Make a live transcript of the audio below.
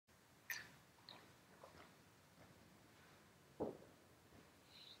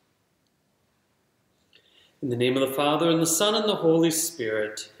In the name of the Father, and the Son, and the Holy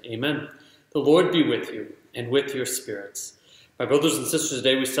Spirit. Amen. The Lord be with you, and with your spirits. My brothers and sisters,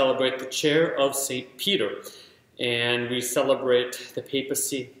 today we celebrate the chair of St. Peter, and we celebrate the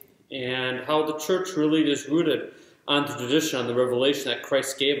papacy, and how the church really is rooted on the tradition, on the revelation that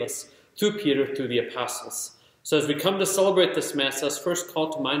Christ gave us through Peter, through the apostles. So as we come to celebrate this Mass, let's first call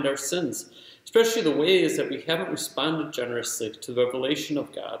to mind our sins, especially the ways that we haven't responded generously to the revelation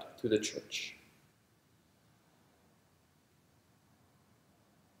of God through the church.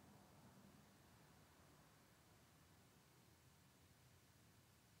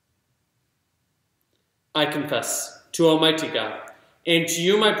 I confess to Almighty God, and to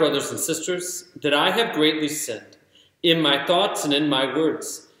you, my brothers and sisters, that I have greatly sinned, in my thoughts and in my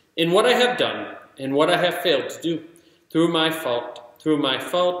words, in what I have done and what I have failed to do, through my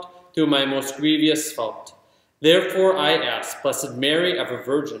most grievous fault. Therefore I ask, Blessed Mary, ever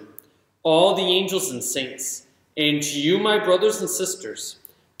Virgin, all the angels and saints, and to you, my brothers and sisters,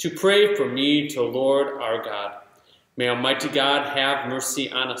 to pray for me to Lord our God. May Almighty God have mercy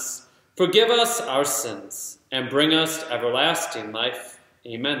on us, forgive us our sins, and bring us to everlasting life.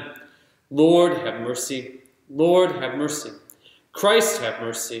 Amen. Lord, have mercy. Lord, have mercy. Christ, have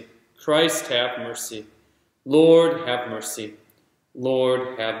mercy. Christ, have mercy. Lord, have mercy.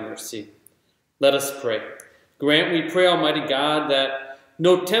 Lord, have mercy. Let us pray. Grant, we pray, Almighty God, that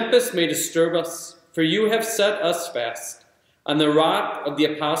no tempest may disturb us, for you have set us fast on the rock of the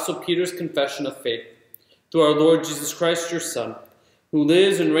Apostle Peter's confession of faith, through our Lord Jesus Christ, your Son, who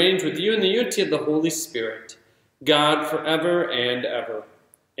lives and reigns with you in the unity of the Holy Spirit, God forever and ever.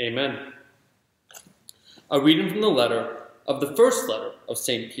 Amen. A reading from the first letter of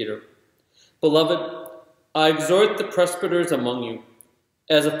St. Peter. Beloved, I exhort the presbyters among you,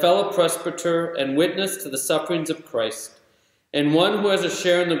 as a fellow presbyter and witness to the sufferings of Christ, and one who has a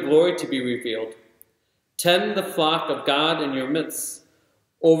share in the glory to be revealed. Tend the flock of God in your midst,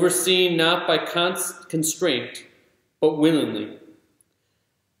 overseen not by constraint, but willingly,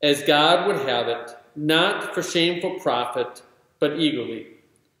 as God would have it, not for shameful profit, but eagerly.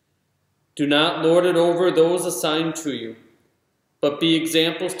 Do not lord it over those assigned to you, but be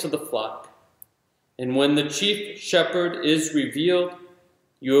examples to the flock. And when the chief shepherd is revealed,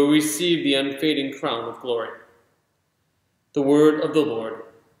 you will receive the unfading crown of glory. The word of the Lord.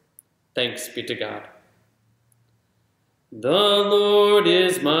 Thanks be to God. The Lord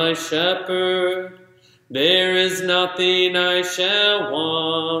is my shepherd. There is nothing I shall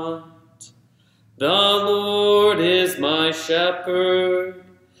want. The Lord is my shepherd.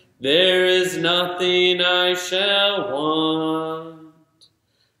 There is nothing I shall want.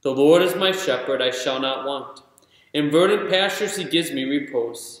 The Lord is my shepherd, I shall not want. In verdant pastures he gives me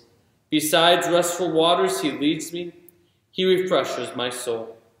repose. Besides restful waters he leads me. He refreshes my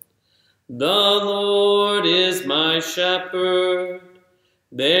soul. The Lord is my shepherd.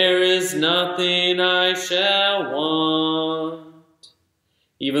 There is nothing I shall want.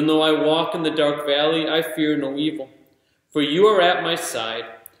 Even though I walk in the dark valley, I fear no evil. For you are at my side,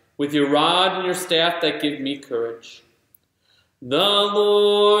 with your rod and your staff that give me courage. The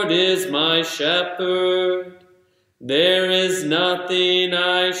Lord is my shepherd. There is nothing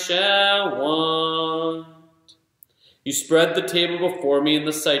I shall want. You spread the table before me in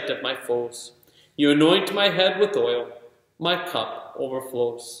the sight of my foes. You anoint my head with oil. My cup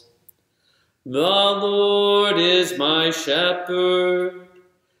overflows. The Lord is my shepherd.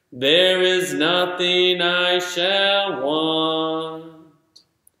 There is nothing I shall want.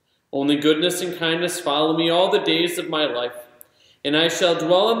 Only goodness and kindness follow me all the days of my life, and I shall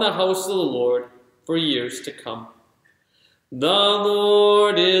dwell in the house of the Lord for years to come. The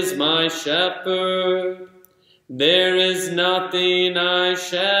Lord is my shepherd. There is nothing I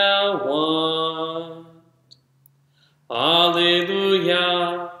shall want.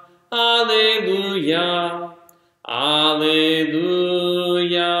 Alleluia, alleluia, alleluia,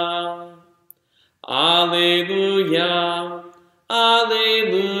 alleluia,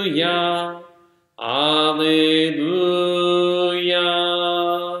 alleluia, alleluia.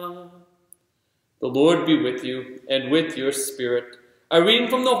 The Lord be with you, and with your spirit. A reading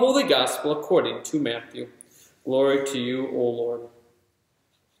from the Holy Gospel according to Matthew. Glory to you, O Lord.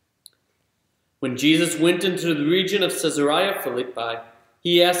 When Jesus went into the region of Caesarea Philippi,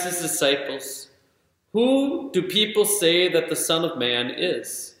 he asked his disciples, "Who do people say that the Son of Man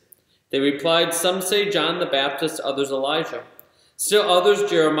is?" They replied, "Some say John the Baptist, others Elijah, still others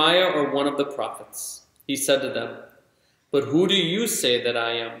Jeremiah or one of the prophets." He said to them, "But who do you say that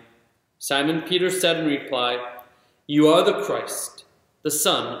I am?" Simon Peter said in reply, "You are the Christ, the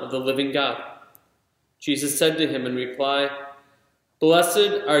Son of the living God." Jesus said to him in reply,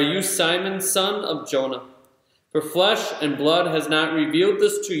 "Blessed are you, Simon, son of Jonah, For flesh and blood has not revealed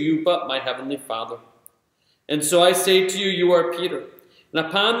this to you, but my heavenly Father. And so I say to you, you are Peter, and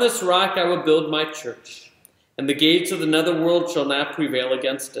upon this rock I will build my church, and the gates of the netherworld shall not prevail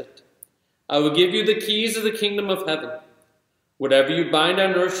against it. I will give you the keys of the kingdom of heaven. Whatever you bind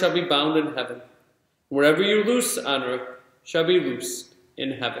on earth shall be bound in heaven. Wherever you loose on earth shall be loosed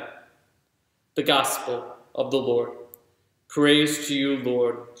in heaven. The gospel of the Lord. Praise to you,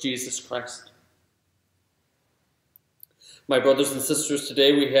 Lord Jesus Christ. My brothers and sisters,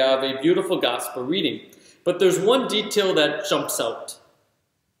 today we have a beautiful gospel reading, but there's one detail that jumps out.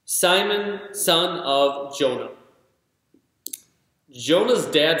 Simon, son of Jonah. Jonah's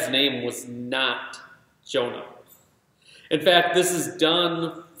dad's name was not Jonah. In fact, this is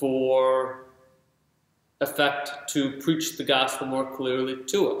done for effect to preach the gospel more clearly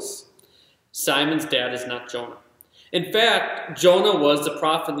to us. Simon's dad is not Jonah. In fact, Jonah was the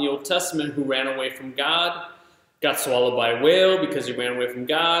prophet in the Old Testament who ran away from God, got swallowed by a whale because he ran away from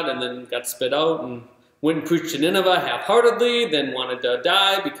God, and then got spit out and went and preached to Nineveh half-heartedly, then wanted to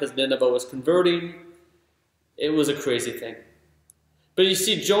die because Nineveh was converting. It was a crazy thing. But you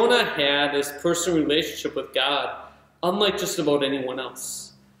see, Jonah had this personal relationship with God, unlike just about anyone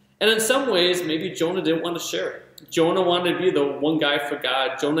else. And in some ways, maybe Jonah didn't want to share it. Jonah wanted to be the one guy for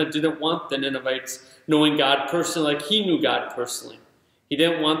God. Jonah didn't want the Ninevites knowing God personally like he knew God personally. He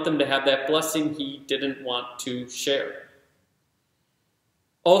didn't want them to have that blessing he didn't want to share.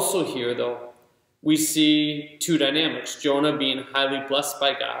 Also here, though, we see two dynamics. Jonah being highly blessed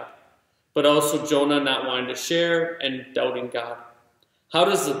by God, but also Jonah not wanting to share and doubting God. How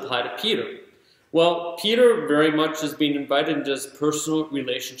does it apply to Peter? Well, Peter very much is being invited into his personal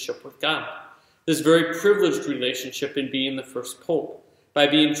relationship with God. This very privileged relationship in being the first pope, by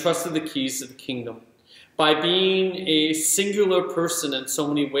being trusted the keys of the kingdom, by being a singular person in so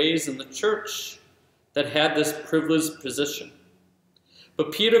many ways in the church that had this privileged position.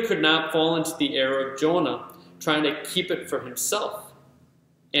 But Peter could not fall into the error of Jonah, trying to keep it for himself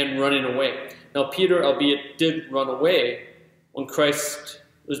and running away. Now, Peter, albeit did run away when Christ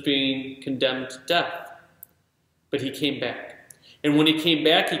was being condemned to death, but he came back. And when he came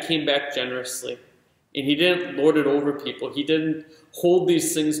back generously. And he didn't lord it over people. He didn't hold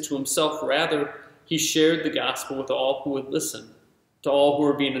these things to himself. Rather, he shared the gospel with all who would listen, to all who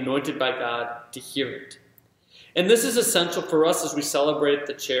were being anointed by God to hear it. And this is essential for us as we celebrate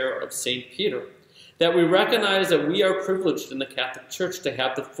the chair of St. Peter, that we recognize that we are privileged in the Catholic Church to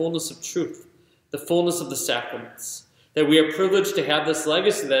have the fullness of truth, the fullness of the sacraments, that we are privileged to have this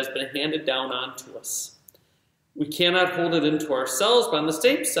legacy that has been handed down onto us. We cannot hold it into ourselves, but on the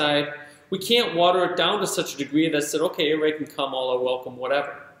same side, we can't water it down to such a degree that said, okay, everybody can come, all are welcome,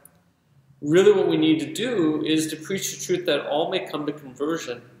 whatever. Really what we need to do is to preach the truth that all may come to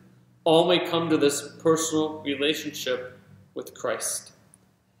conversion, all may come to this personal relationship with Christ.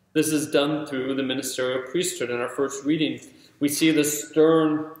 This is done through the ministerial priesthood. In our first reading, we see this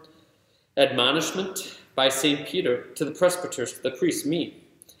stern admonishment by St. Peter to the presbyters, to the priests, me,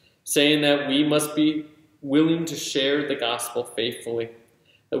 saying that we must be willing to share the gospel faithfully,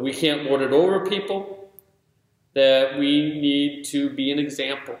 that we can't lord it over people, that we need to be an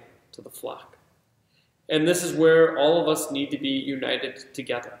example to the flock. And this is where all of us need to be united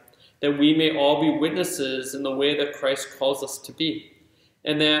together, that we may all be witnesses in the way that Christ calls us to be,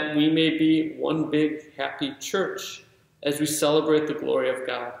 and that we may be one big happy church as we celebrate the glory of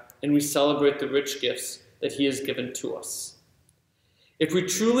God and we celebrate the rich gifts that he has given to us. If we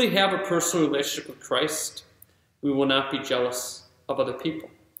truly have a personal relationship with Christ, we will not be jealous of other people.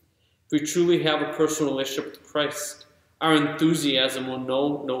 If we truly have a personal relationship with Christ, our enthusiasm will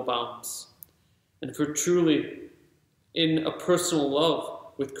know no bounds. And if we're truly in a personal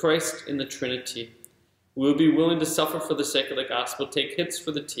love with Christ in the Trinity, we'll be willing to suffer for the sake of the gospel, take hits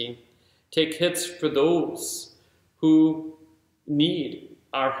for the team, take hits for those who need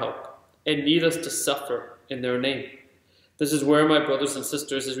our help and need us to suffer in their name. This is where, my brothers and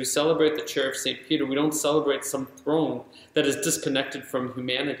sisters, as we celebrate the chair of St. Peter, we don't celebrate some throne that is disconnected from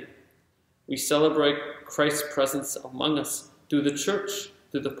humanity. We celebrate Christ's presence among us through the church,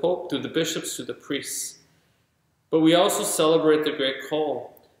 through the Pope, through the bishops, through the priests. But we also celebrate the great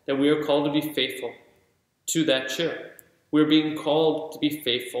call that we are called to be faithful to that chair. We're being called to be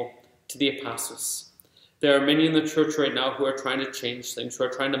faithful to the apostles. There are many in the church right now who are trying to change things, who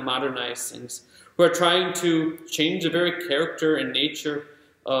are trying to modernize things, who are trying to change the very character and nature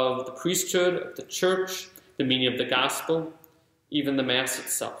of the priesthood, of the church, the meaning of the gospel, even the Mass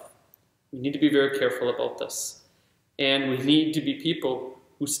itself. We need to be very careful about this. And we need to be people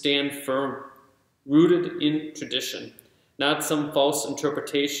who stand firm, rooted in tradition, not some false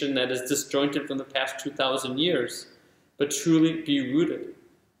interpretation that is disjointed from the past 2,000 years, but truly be rooted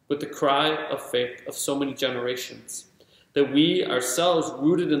with the cry of faith of so many generations, that we ourselves,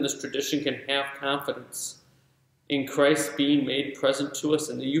 rooted in this tradition, can have confidence in Christ being made present to us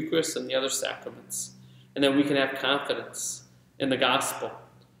in the Eucharist and the other sacraments, and that we can have confidence in the gospel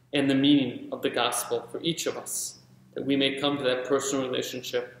and the meaning of the gospel for each of us, that we may come to that personal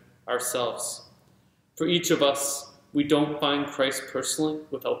relationship ourselves. For each of us, we don't find Christ personally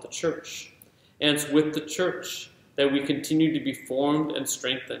without the church. And it's with the church that we continue to be formed and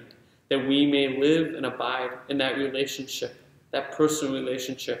strengthened, that we may live and abide in that relationship, that personal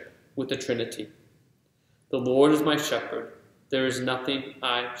relationship with the Trinity. The Lord is my shepherd. There is nothing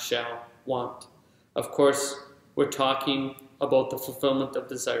I shall want. Of course, we're talking about the fulfillment of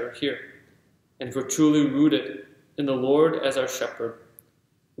desire here. And if we're truly rooted in the Lord as our shepherd,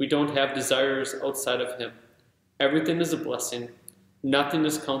 we don't have desires outside of him. Everything is a blessing. Nothing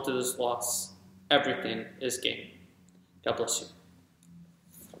is counted as loss. Everything is gain. God bless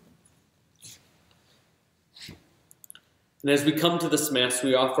you. And as we come to this Mass,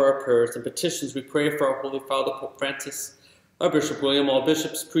 we offer our prayers and petitions. We pray for our Holy Father, Pope Francis, our Bishop William, all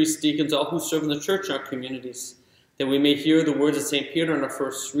bishops, priests, deacons, all who serve in the church and our communities, that we may hear the words of St. Peter in our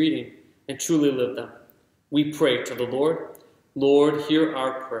first reading and truly live them. We pray to the Lord. Lord, hear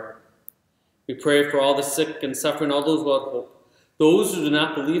our prayer. We pray for all the sick and suffering, all those without hope, those who do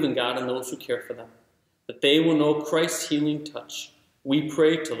not believe in God and those who care for them, that they will know Christ's healing touch. We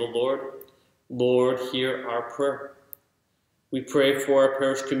pray to the Lord. Lord, hear our prayer. We pray for our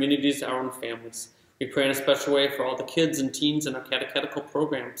parish communities, our own families. We pray in a special way for all the kids and teens in our catechetical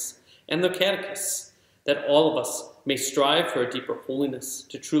programs and their catechists, that all of us may strive for a deeper holiness,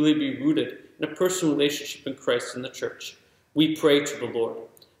 to truly be rooted in a personal relationship in Christ and the church. We pray to the Lord.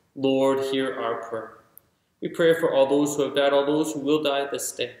 Lord, hear our prayer. We pray for all those who have died, all those who will die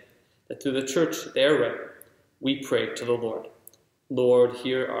this day, that through the church they are ready. We pray to the Lord. Lord,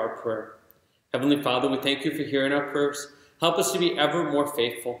 hear our prayer. Heavenly Father, we thank you for hearing our prayers. Help us to be ever more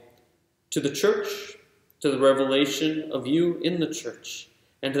faithful to the church, to the revelation of you in the church,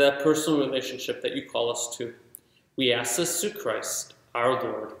 and to that personal relationship that you call us to. We ask this through Christ, our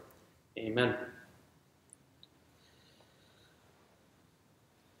Lord. Amen.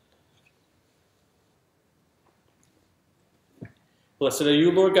 Blessed are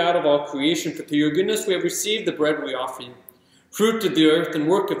you, Lord God of all creation, for through your goodness we have received the bread we offer you, fruit of the earth and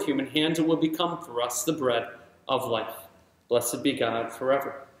work of human hands, and will become for us the bread of life. Blessed be God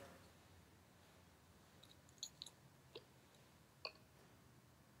forever.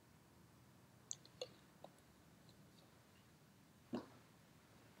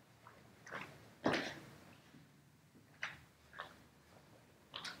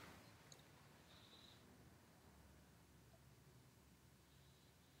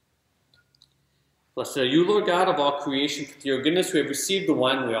 Blessed are you, Lord God of all creation, for through your goodness we have received the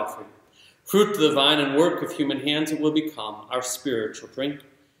wine we offer you. Fruit of the vine and work of human hands, it will become our spiritual drink.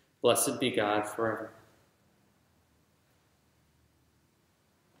 Blessed be God forever.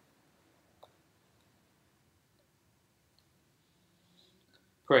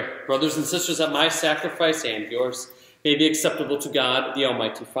 Pray, brothers and sisters, that my sacrifice and yours may be acceptable to God, the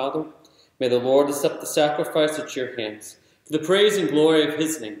Almighty Father. May the Lord accept the sacrifice at your hands, for the praise and glory of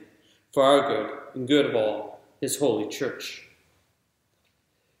his name, for our good and good of all his holy church.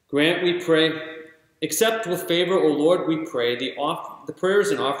 Grant, we pray, accept with favor, O Lord, we pray, the prayers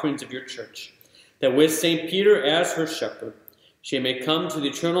and offerings of your church, that with St. Peter as her shepherd, she may come to the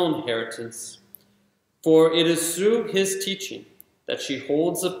eternal inheritance. For it is through his teaching that she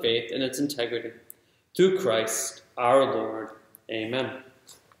holds the faith in its integrity. Through Christ our Lord. Amen.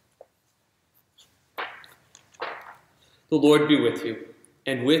 The Lord be with you,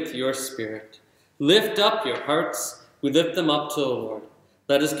 and with your spirit. Lift up your hearts. We lift them up to the Lord.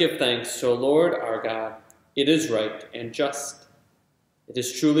 Let us give thanks to the Lord our God. It is right and just. It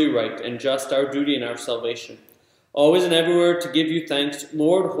is truly right and just, our duty and our salvation, always and everywhere to give you thanks,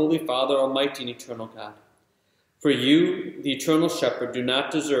 Lord, Holy Father, Almighty and eternal God. For you, the eternal shepherd, do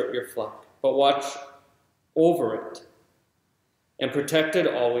not desert your flock, but watch over it and protect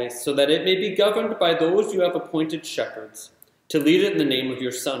it always, so that it may be governed by those you have appointed shepherds, to lead it in the name of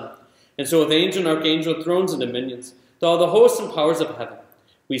your Son. And so with angel and archangel, thrones and dominions, with all the hosts and powers of heaven,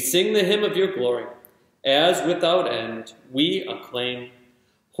 we sing the hymn of your glory, as without end we acclaim,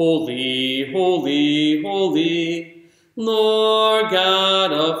 Holy, holy, holy, Lord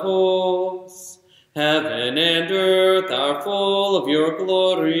God of hosts. Heaven and earth are full of your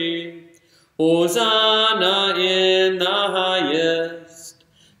glory. Hosanna in the highest.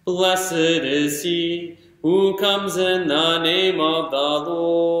 Blessed is he who comes in the name of the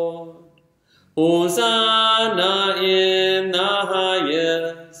Lord. Hosanna in the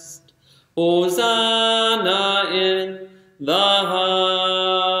highest. Hosanna in the highest.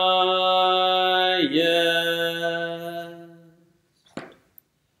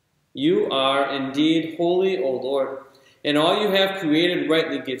 You are indeed holy, O Lord, and all you have created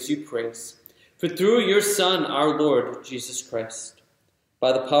rightly gives you praise. For through your Son, our Lord, Jesus Christ,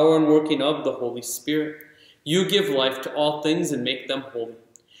 by the power and working of the Holy Spirit, you give life to all things and make them holy.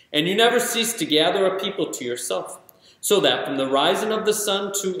 And you never cease to gather a people to yourself, so that from the rising of the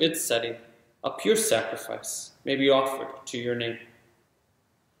sun to its setting, a pure sacrifice may be offered to your name.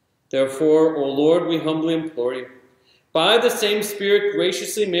 Therefore, O Lord, we humbly implore you, by the same Spirit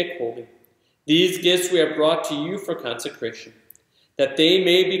graciously make holy these gifts we have brought to you for consecration, that they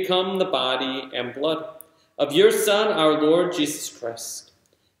may become the body and blood of your Son, our Lord Jesus Christ,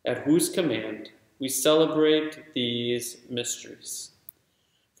 at whose command we celebrate these mysteries.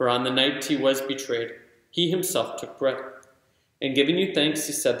 For on the night he was betrayed, he himself took bread, and giving you thanks,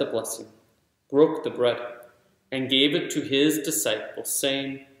 he said the blessing, broke the bread, and gave it to his disciples,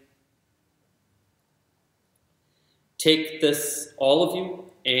 saying, "Take this, all of you,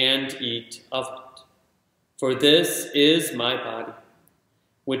 and eat of it. For this is my body,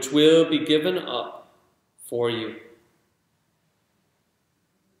 which will be given up for you."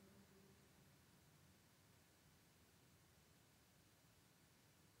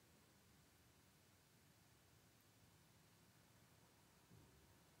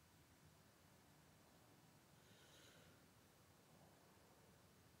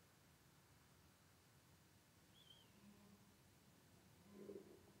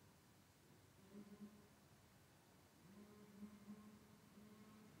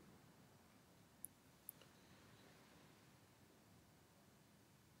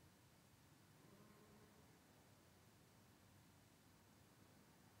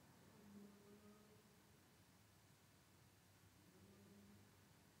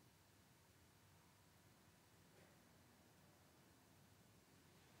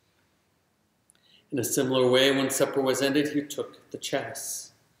 In a similar way, when supper was ended, he took the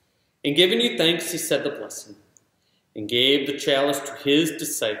chalice. And giving you thanks, he said the blessing, and gave the chalice to his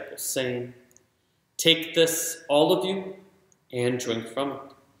disciples, saying, "Take this, all of you, and drink from it.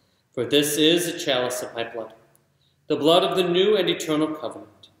 For this is the chalice of my blood, the blood of the new and eternal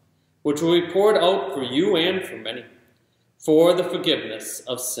covenant, which will be poured out for you and for many, for the forgiveness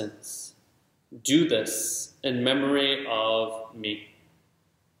of sins. Do this in memory of me."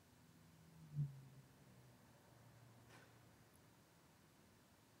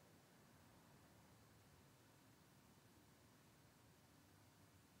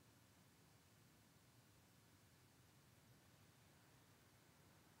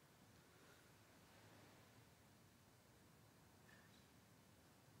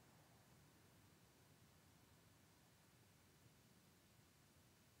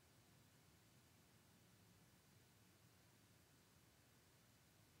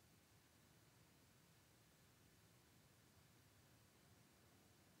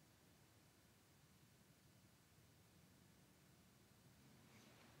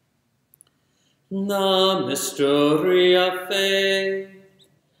 The mystery of faith.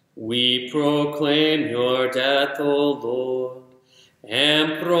 We proclaim your death, O Lord,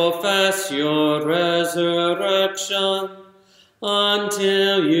 and profess your resurrection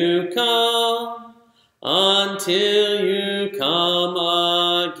until you come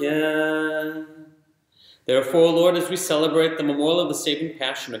again. Therefore, Lord, as we celebrate the memorial of the saving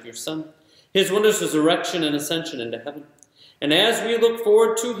passion of your Son, his wondrous resurrection and ascension into heaven, and as we look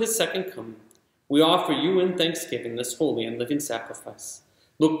forward to his second coming, we offer you in thanksgiving this holy and living sacrifice.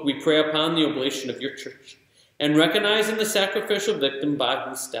 Look, we pray upon the oblation of your church, and recognizing the sacrificial victim by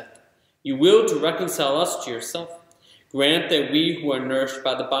whose death you will to reconcile us to yourself, grant that we who are nourished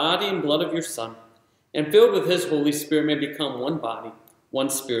by the body and blood of your Son, and filled with his Holy Spirit, may become one body, one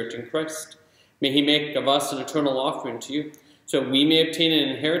spirit in Christ. May he make of us an eternal offering to you, so that we may obtain an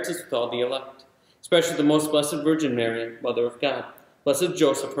inheritance with all the elect, especially the most blessed Virgin Mary, Mother of God, blessed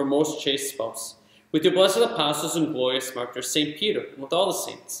Joseph, her most chaste spouse, with your blessed apostles and glorious martyrs, St. Peter, and with all the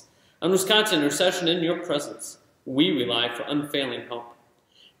saints, on whose constant intercession in your presence we rely for unfailing help.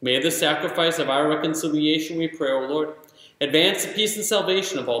 May the sacrifice of our reconciliation, we pray, O Lord, advance the peace and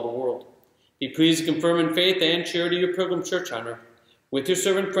salvation of all the world. Be pleased to confirm in faith and charity your pilgrim church on earth, with your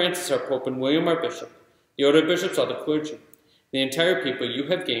servant Francis, our Pope, and William, our Bishop, the order of bishops, all the clergy, the entire people you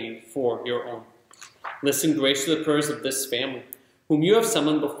have gained for your own. Listen graciously to the prayers of this family, whom you have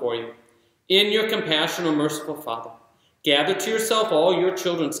summoned before you. In your compassion, O merciful Father, gather to yourself all your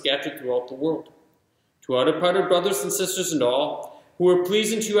children scattered throughout the world. to our departed brothers and sisters and all who were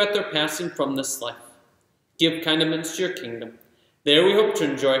pleasing to you at their passing from this life. Give kind amends to your kingdom. There we hope to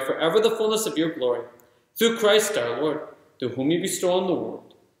enjoy forever the fullness of your glory. Through Christ our Lord, through whom you bestow on the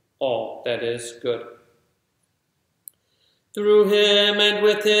world all that is good. Through him and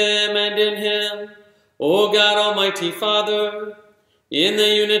with him and in him, O God Almighty Father, in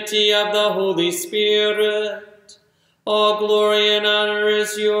the unity of the Holy Spirit, all glory and honor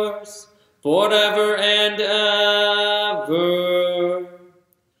is yours forever and ever.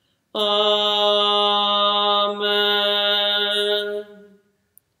 Amen.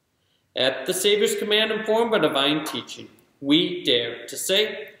 At the Savior's command, informed by divine teaching, we dare to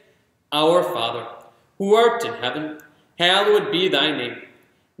say, Our Father, who art in heaven, hallowed be thy name.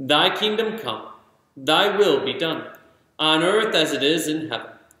 Thy kingdom come, thy will be done, on earth as it is in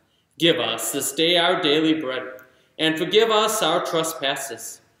heaven. Give us this day our daily bread, and forgive us our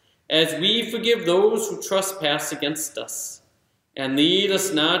trespasses, as we forgive those who trespass against us. And lead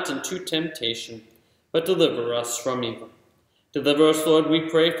us not into temptation, but deliver us from evil. Deliver us, Lord, we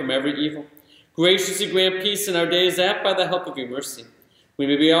pray, from every evil. Graciously grant peace in our days, that by the help of your mercy we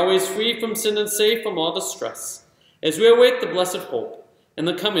may be always free from sin and safe from all distress, as we await the blessed hope and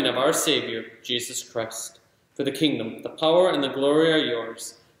the coming of our Savior, Jesus Christ. For the kingdom, the power, and the glory are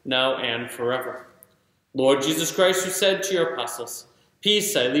yours, now and forever. Lord Jesus Christ, who said to your apostles,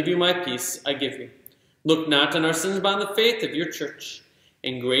 Peace I leave you, my peace I give you. Look not on our sins, but on the faith of your church,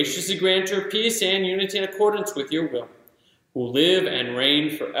 and graciously grant her peace and unity in accordance with your will, who live and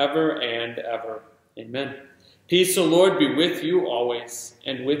reign forever and ever. Amen. Peace, O Lord, be with you always,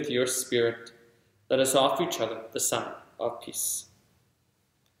 and with your spirit. Let us offer each other the sign of peace.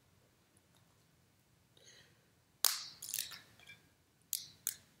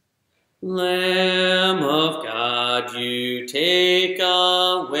 Lamb of God, you take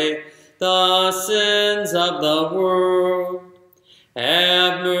away the sins of the world.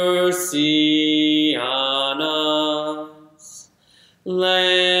 Have mercy on us.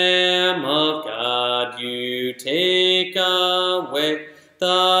 Lamb of God, you take away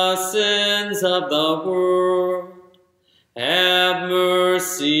the sins of the world. Have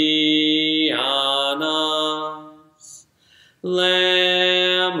mercy on us.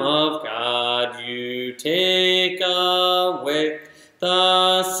 Lamb of God, you take away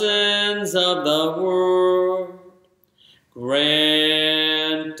the sins of the world.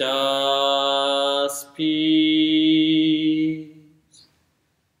 Grant us peace.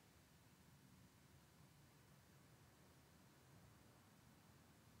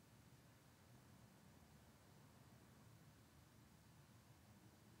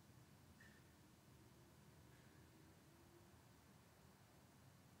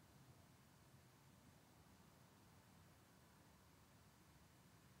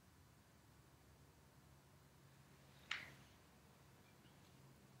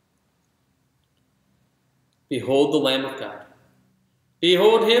 Behold the Lamb of God.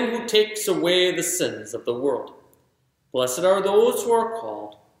 Behold him who takes away the sins of the world. Blessed are those who are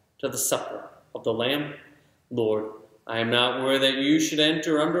called to the supper of the Lamb. Lord, I am not worthy that you should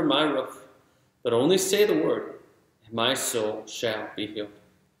enter under my roof, but only say the word, and my soul shall be healed.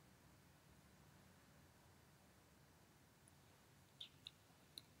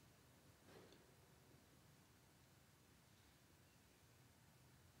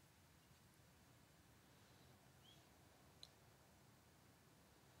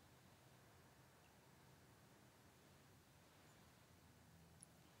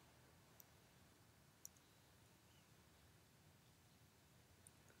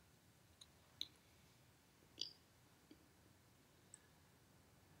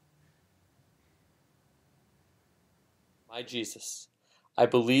 My Jesus, I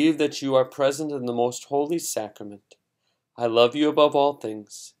believe that you are present in the most holy sacrament. I love you above all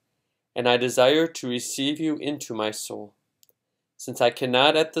things, and I desire to receive you into my soul. Since I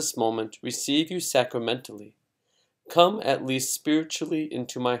cannot at this moment receive you sacramentally, come at least spiritually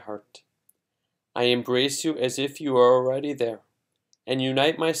into my heart. I embrace you as if you are already there, and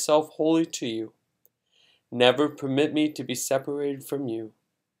unite myself wholly to you. Never permit me to be separated from you.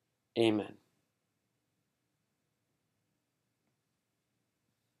 Amen.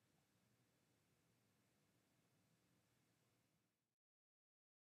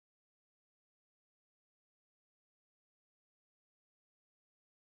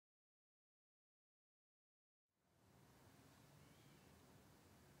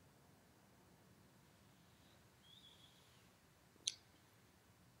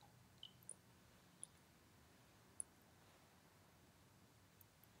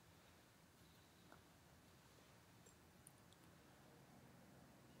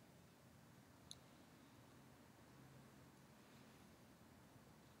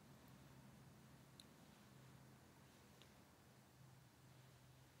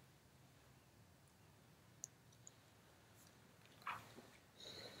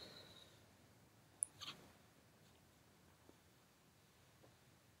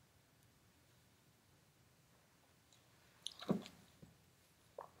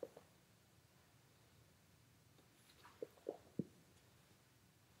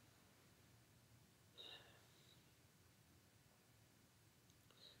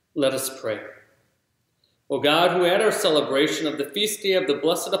 Let us pray. O God, who at our celebration of the feast day of the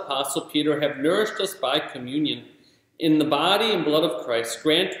blessed Apostle Peter have nourished us by communion in the body and blood of Christ,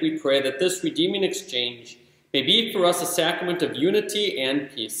 grant, we pray, that this redeeming exchange may be for us a sacrament of unity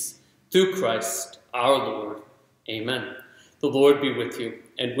and peace. Through Christ our Lord. Amen. The Lord be with you,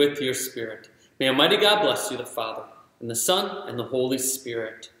 and with your spirit. May Almighty God bless you, the Father, and the Son, and the Holy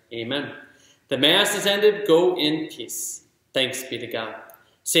Spirit. Amen. The Mass is ended. Go in peace. Thanks be to God.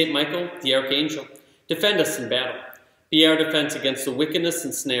 Saint Michael, the Archangel, defend us in battle. Be our defense against the wickedness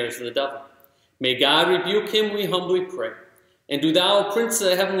and snares of the devil. May God rebuke him, we humbly pray. And do thou, Prince of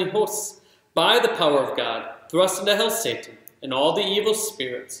the heavenly hosts, by the power of God, thrust into hell Satan and all the evil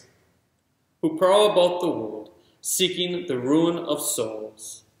spirits who prowl about the world, seeking the ruin of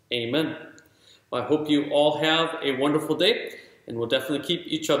souls. Amen. Well, I hope you all have a wonderful day, and we'll definitely keep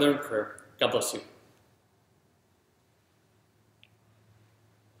each other in prayer. God bless you.